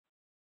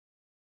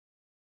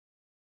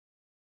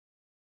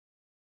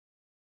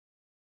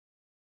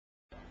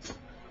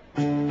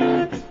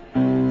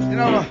You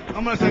know what?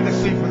 I'm gonna take a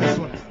seat for this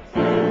one. Sit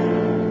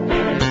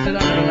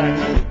down and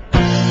relax.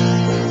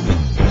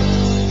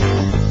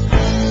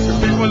 The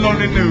people on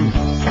the news.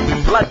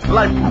 Life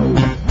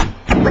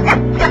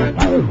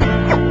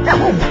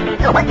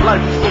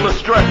full of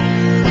stress.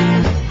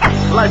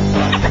 Life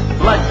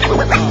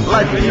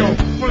Yo,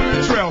 from the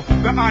trail,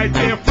 the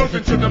idea flows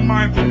into the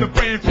mind, from the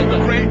brain, from the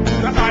brain.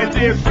 The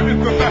idea is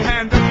written from the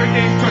hand, and the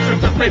ink touches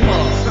the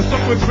paper. The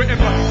song was written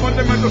by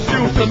fundamental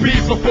skills to be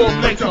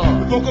performed later.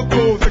 The vocal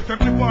goals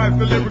exemplifies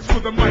the lyrics for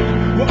the mic.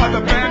 What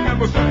other band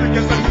members put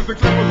together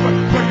music levels, but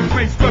when it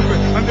makes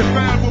perfect, and this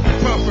band will be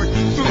perfect.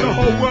 Soon the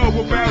whole world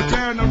will bow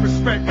down and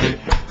respect it.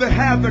 They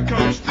have the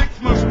courage,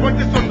 6 months, put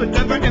this all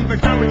together in the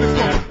garage. It's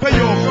called pay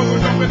off, so we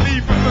don't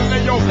believe in the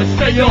layoff and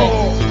stay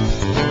off.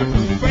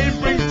 Fame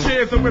brings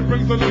cheers and it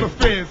brings a lot of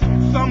fears.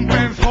 Some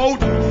bands hold,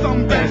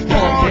 some bands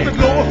part. The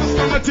law of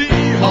society,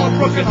 hard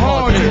broken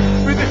hearted.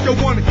 But if you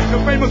want it,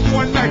 you're famous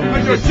one night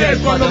and you're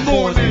dead by the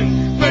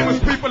morning. Famous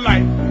people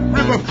like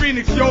River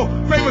Phoenix, yo.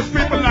 Famous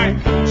people like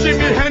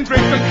Jimi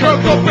Hendrix and Kurt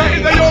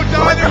Cobain. They all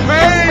died in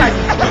pain.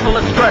 full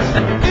of stress.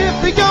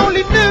 If they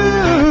only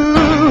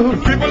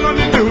knew, People on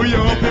the new,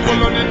 yo.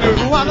 People on the new.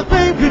 what the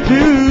thing could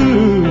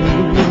do.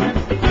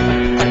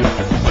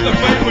 What the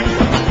fame would do.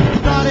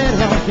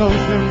 Started off so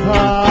simple.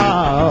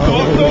 So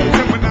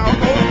different now,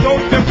 so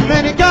different.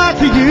 Then it got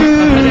to you.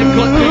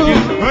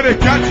 But it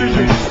got to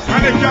you,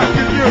 and it got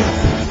to you.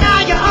 Now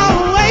you're all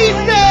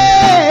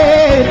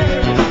wasted.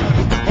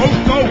 Oh,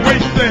 so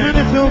wasted. And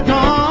it's so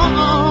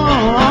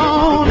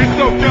gone. It's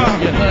so gone.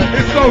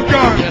 It's so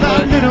gone.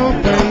 That little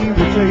thing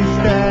we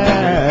tasted.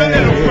 That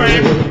little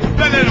fame.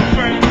 That little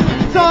fame.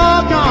 So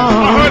gone. I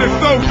heard it's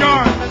so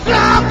gone.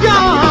 So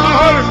gone. I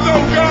heard it's so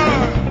gone.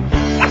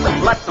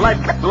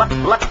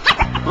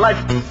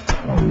 Life.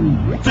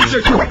 DJ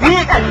Crew.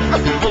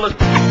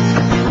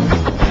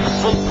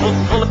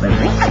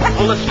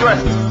 Full of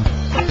stress.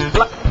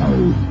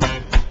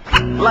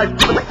 Life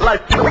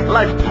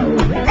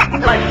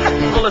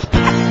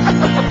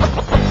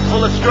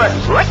full of stress.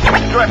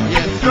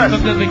 From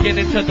the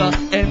beginning to the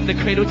end, the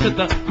cradle to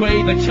the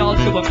grave, a child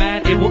to a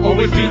man, it will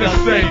always be the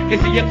same.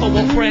 Is he it for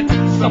a friend,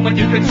 someone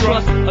you can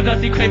trust, or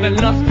does he crave a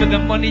lust for the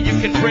money you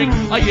can bring?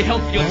 Are you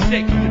healthy or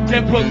sick,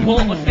 dead broke,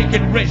 poor or sick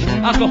and rich,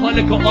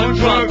 alcoholic or on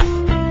drugs?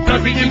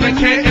 Does he even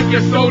care if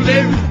your soul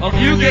lives, or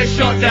if you get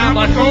shot down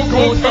by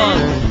so-called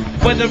thugs?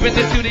 Whether in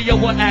the studio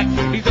or act,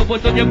 he's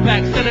always on your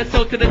back, sell a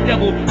soul to the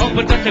devil, on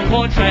production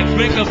contracts,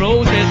 ring of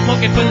roses,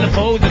 pocket full of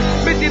poses,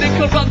 busy the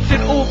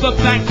corruption, all the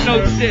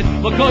banknotes is,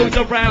 what goes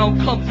around,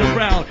 comes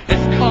around,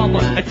 it's karma,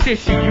 a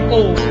tissue, you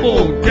all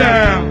fall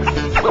down.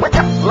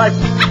 Life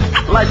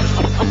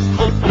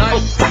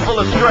full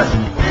of stress.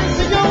 If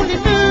they only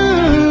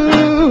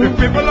knew. If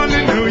people on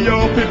the new,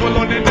 yo, people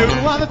on the new.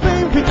 What the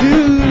fame could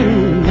do.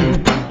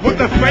 What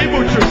the fame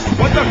would do.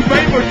 What the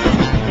fame would do.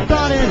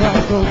 Started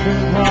off so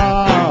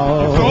simple.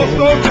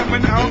 So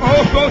different now,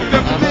 so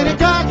different. Then it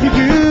got to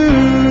you.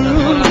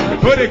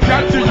 But it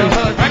got to you,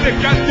 and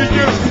it got to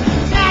you.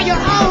 Now you're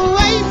all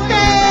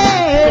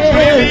wasted.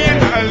 Really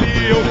and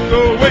highly, oh, so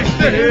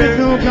wasted. It's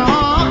so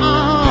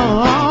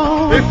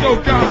gone. It's so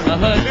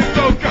gone. It's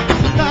so gone.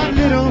 That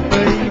little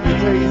thing we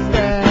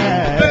tasted.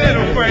 The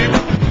little fame.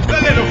 The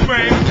little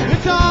fame.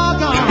 It's all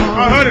gone. I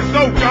heard it's so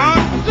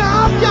gone. So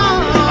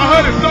gone. I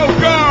heard it's so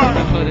gone.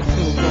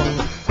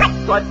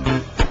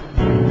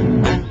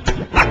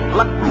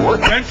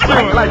 And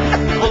sure. Life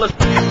full of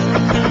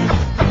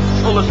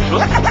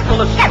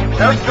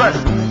stress.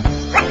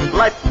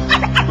 Life.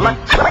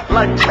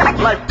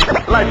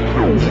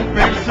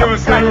 Make sure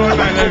it's there all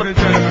night, ladies and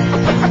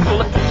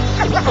gentlemen.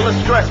 Full of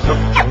stress.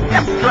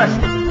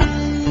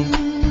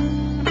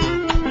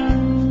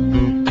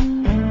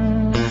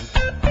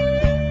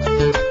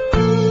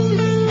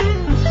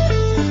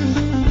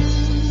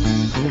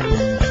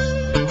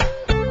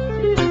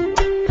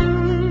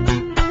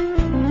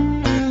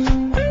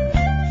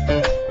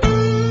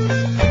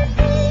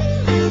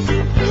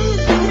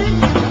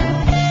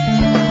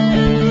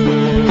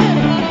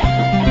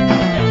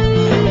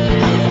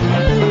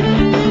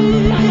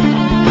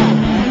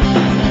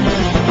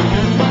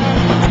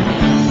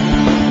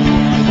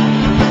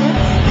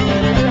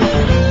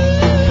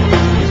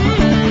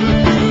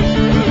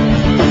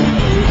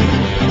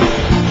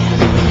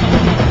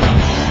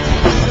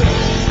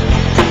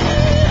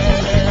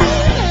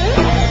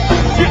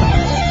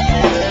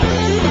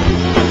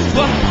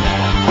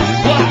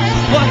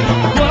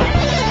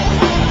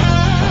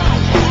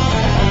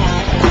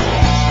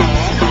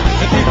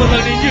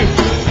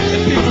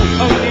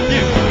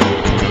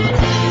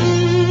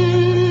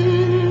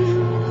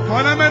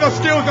 Fundamental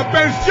skills of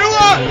Ben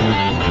Stewart.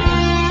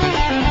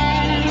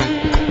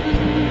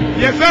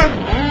 Yes, sir.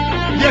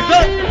 Yes,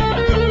 sir.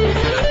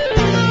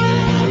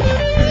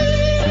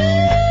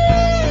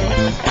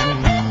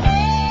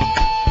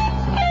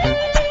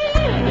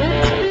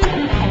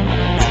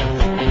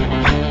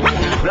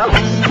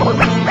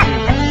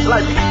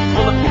 Life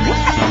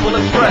full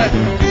of stress.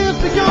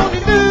 If they only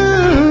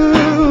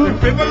knew.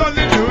 People on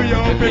the new, yo,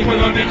 people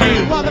on the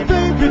new. What the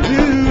thing could do.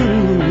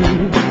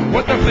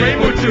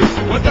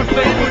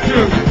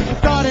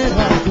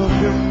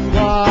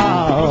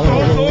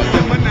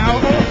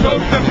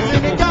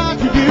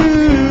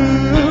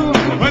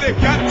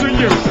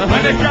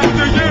 it got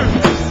to you.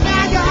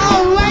 Now you're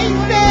all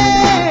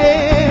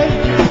wasted.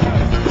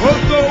 Oh,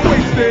 so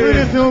wasted.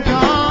 It's so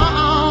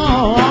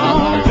gone.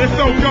 It's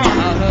so gone.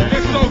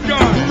 It's so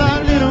gone.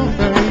 My little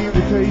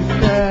baby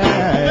tasted.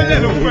 The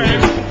little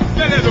fame.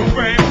 The little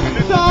fame.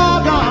 So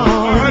I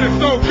gone. heard it's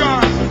so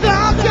gone. So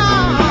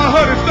gone. I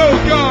heard it's so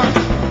gone.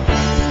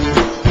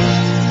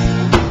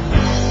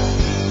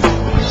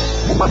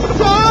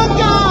 So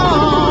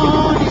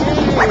gone.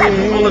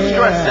 Full of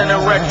stress and it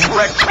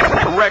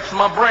wrecks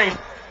my brain.